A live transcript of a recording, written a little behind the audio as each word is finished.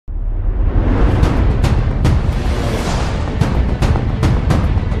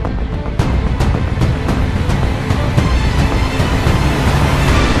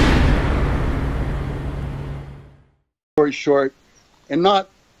story short, and not,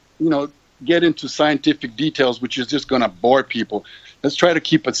 get into scientific details, which is just going to bore people. Let's try to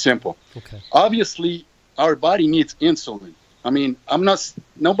keep it simple. Okay. Obviously, our body needs insulin. I mean,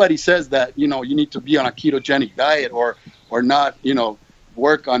 nobody says that, you need to be on a ketogenic diet or not,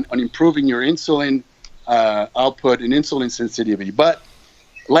 work on improving your insulin output and insulin sensitivity. But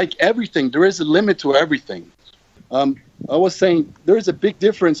like everything, there is a limit to everything. I was saying there is a big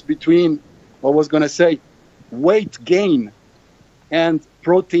difference between, weight gain and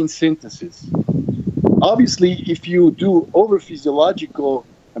protein synthesis. Obviously, if you do over physiological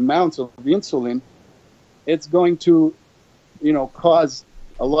amounts of insulin, it's going to, cause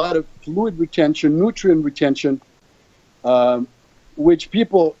a lot of fluid retention, nutrient retention, which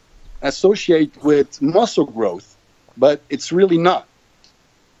people associate with muscle growth, but it's really not.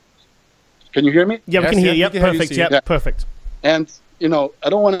 Can you hear me? Yeah, we can hear you. Yep, perfect. Yeah, perfect. And, I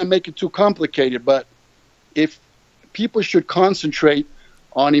don't want to make it too complicated, but if people should concentrate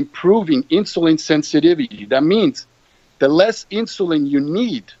on improving insulin sensitivity, that means the less insulin you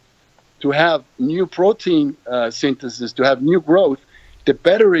need to have new protein synthesis, to have new growth, the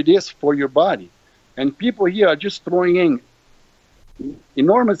better it is for your body. And people here are just throwing in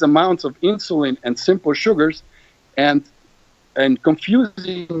enormous amounts of insulin and simple sugars and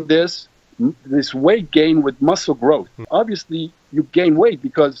confusing this weight gain with muscle growth. Obviously, you gain weight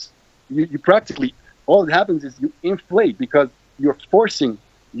because you practically, all that happens is you inflate because you're forcing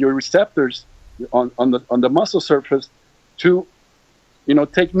your receptors on the muscle surface to,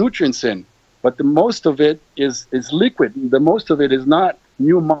 take nutrients in. But the most of it is liquid. The most of it is not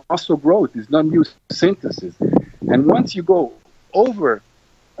new muscle growth. It's not new synthesis. And once you go over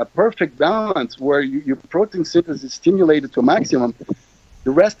a perfect balance where your protein synthesis is stimulated to a maximum,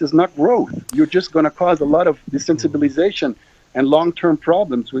 the rest is not growth. You're just going to cause a lot of desensibilization and long-term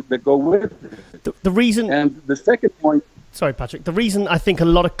problems that go with it. The reason... And the second point... Sorry, Patrick. The reason I think a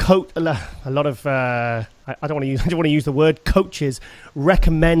lot of I don't want to use the word coaches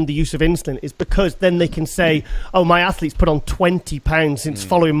recommend the use of insulin is because then they can say, oh, my athlete's put on 20 pounds since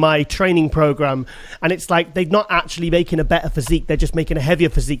following my training program, and it's like they're not actually making a better physique, they're just making a heavier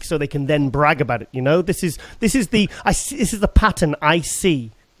physique so they can then brag about it. This is the pattern I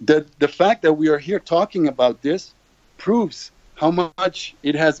see. The fact that we are here talking about this proves how much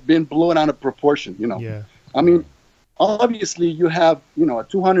it has been blown out of proportion. Yeah. I mean, obviously, you have, a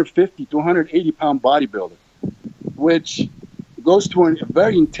 250, 280-pound bodybuilder, which goes through a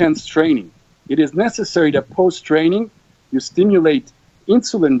very intense training. It is necessary that post-training, you stimulate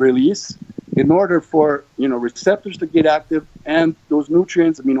insulin release in order for, receptors to get active and those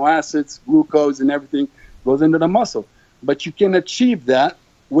nutrients, amino acids, glucose, and everything goes into the muscle. But you can achieve that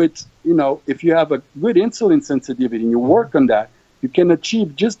with, if you have a good insulin sensitivity and you work on that, you can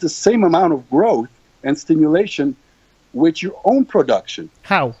achieve just the same amount of growth and stimulation with your own production.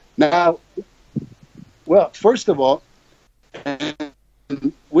 How? Now, well, first of all,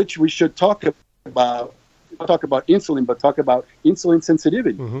 which we should talk about insulin, but talk about insulin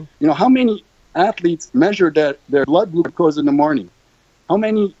sensitivity. Mm-hmm. How many athletes measure their blood glucose in the morning? How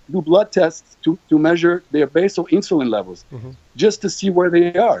many do blood tests to measure their basal insulin levels, just to see where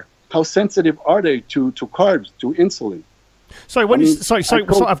they are? How sensitive are they to carbs, to insulin? Sorry,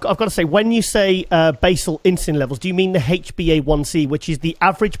 I've got to say, when you say basal insulin levels, do you mean the HbA1c, which is the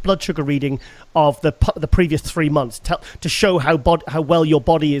average blood sugar reading of the previous 3 months, to show how well your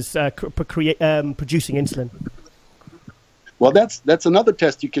body is producing insulin? Well, that's another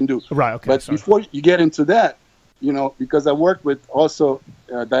test you can do. Right. Okay. But before you get into that, because I worked with also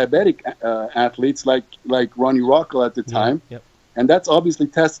diabetic athletes like Ronnie Rockwell at the time, yep. And that's obviously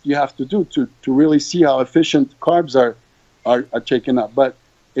tests you have to do to really see how efficient carbs are taken up. But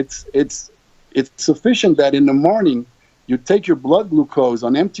it's sufficient that in the morning you take your blood glucose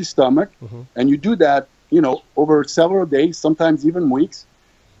on empty stomach, and you do that, over several days, sometimes even weeks,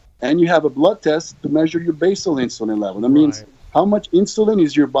 and you have a blood test to measure your basal insulin level. That means how much insulin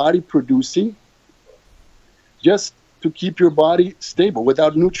is your body producing just to keep your body stable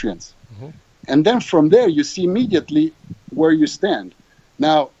without nutrients. And then from there, you see immediately where you stand.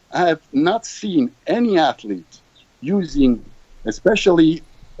 Now, I have not seen any athlete using, especially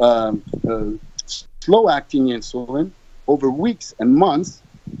slow-acting insulin, over weeks and months,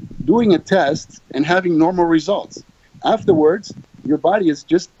 doing a test and having normal results. Afterwards, your body is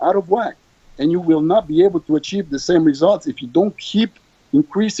just out of whack, and you will not be able to achieve the same results if you don't keep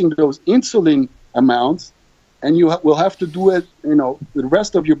increasing those insulin amounts, and you will have to do it, the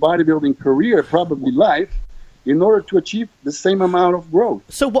rest of your bodybuilding career, probably life, in order to achieve the same amount of growth.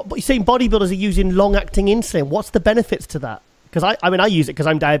 So what you're saying, bodybuilders are using long-acting insulin. What's the benefits to that? Because I use it because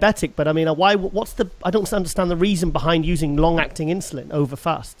I'm diabetic, but I mean, I don't understand the reason behind using long-acting insulin over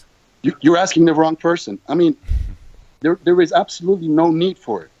fast. You're asking the wrong person. I mean, there is absolutely no need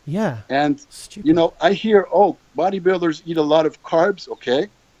for it. Yeah. And, stupid. I hear, bodybuilders eat a lot of carbs, okay?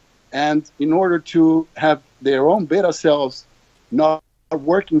 And in order to have their own beta cells not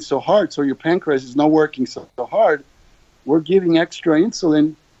working so hard, so your pancreas is not working so hard, we're giving extra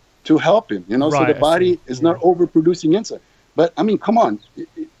insulin to help him, so the body is not overproducing insulin. But, I mean, come on.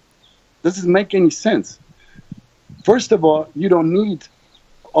 It doesn't make any sense. First of all, you don't need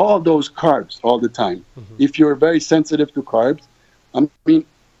all those carbs all the time. If you're very sensitive to carbs. I mean,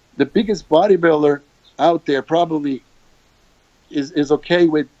 the biggest bodybuilder out there probably is okay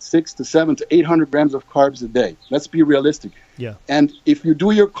with 600 to 700 to 800 grams of carbs a day. Let's be realistic. Yeah. And if you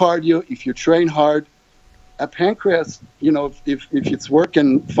do your cardio, if you train hard, a pancreas, if it's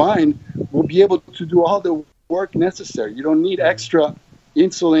working fine, will be able to do all the work necessary. You don't need extra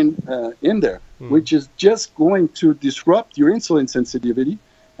insulin in there, which is just going to disrupt your insulin sensitivity.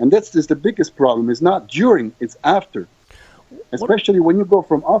 And that's just the biggest problem. It's not during, it's after. Especially when you go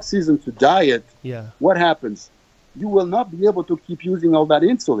from off-season to diet, what happens? You will not be able to keep using all that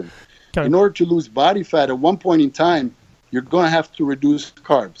insulin. Okay. In order to lose body fat at one point in time, you're going to have to reduce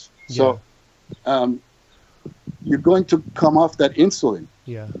carbs. So you're going to come off that insulin.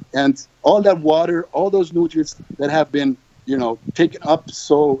 Yeah. And all that water, all those nutrients that have been, taken up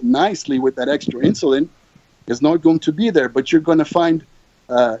so nicely with that extra insulin is not going to be there. But you're going to find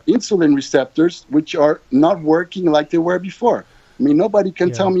insulin receptors which are not working like they were before. I mean, nobody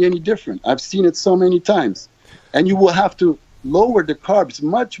can tell me any different. I've seen it so many times. And you will have to lower the carbs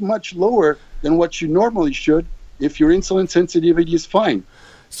much, much lower than what you normally should if your insulin sensitivity is fine.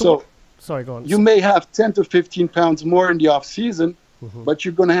 So sorry, go on. You may have 10 to 15 pounds more in the off season, but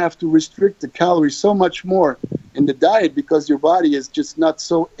you're going to have to restrict the calories so much more in the diet because your body is just not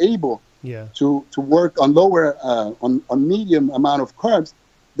so able to work on lower, on medium amount of carbs,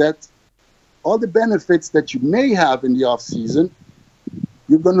 that all the benefits that you may have in the off season,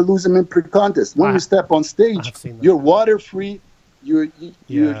 you're going to lose them in pre-contest. When you step on stage, you're water-free, you're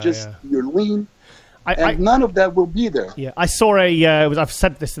lean, and none of that will be there. Yeah, I saw I've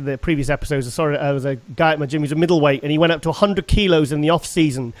said this in the previous episodes. I was a guy at my gym. He was a middleweight, and he went up to 100 kilos in the off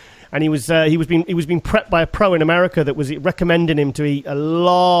season. And he was being prepped by a pro in America that was recommending him to eat a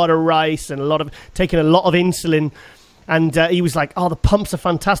lot of rice and taking a lot of insulin. And he was like, "Oh, the pumps are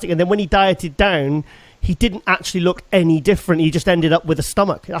fantastic." And then when he dieted down, he didn't actually look any different. He just ended up with a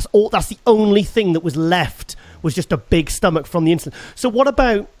stomach. That's all. That's the only thing that was left, was just a big stomach from the insulin. So what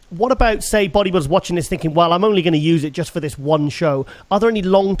about, say, bodybuilders watching this thinking, well, I'm only going to use it just for this one show. Are there any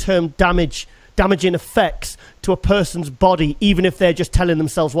long-term damaging effects to a person's body, even if they're just telling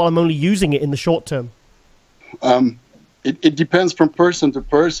themselves, well, I'm only using it in the short term? It depends from person to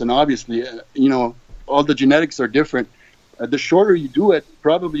person, obviously. All the genetics are different. The shorter you do it,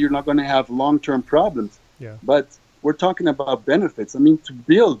 probably you're not going to have long-term problems. Yeah. But we're talking about benefits. I mean, to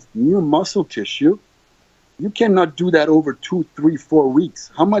build new muscle tissue, you cannot do that over 2, 3, 4 weeks.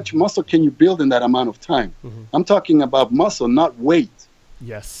 How much muscle can you build in that amount of time? I'm talking about muscle, not weight.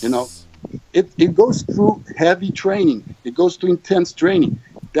 Yes. It goes through heavy training. It goes through intense training.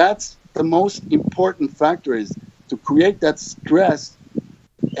 That's the most important factor, is to create that stress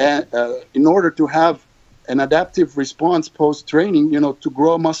in order to have an adaptive response post-training, to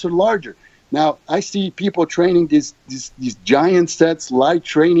grow muscle larger. Now, I see people training these giant sets, light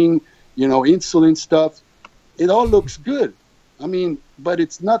training, insulin stuff. It all looks good. I mean, but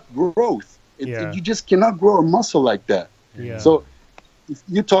it's not growth. You just cannot grow a muscle like that. Yeah. So if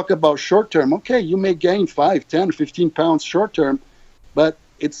you talk about short-term, okay, you may gain 5, 10, 15 pounds short-term, but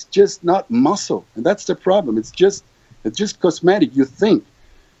it's just not muscle. And that's the problem. It's just cosmetic. You think.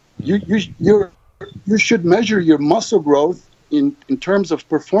 You should measure your muscle growth in terms of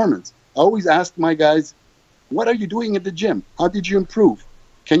performance. I always ask my guys, what are you doing at the gym? How did you improve?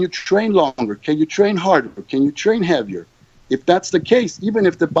 Can you train longer? Can you train harder? Can you train heavier? If that's the case, even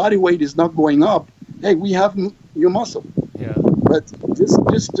if the body weight is not going up, hey, we have your muscle. Yeah. But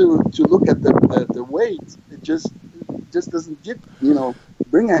just to look at the weight, it just doesn't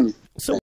bring anything.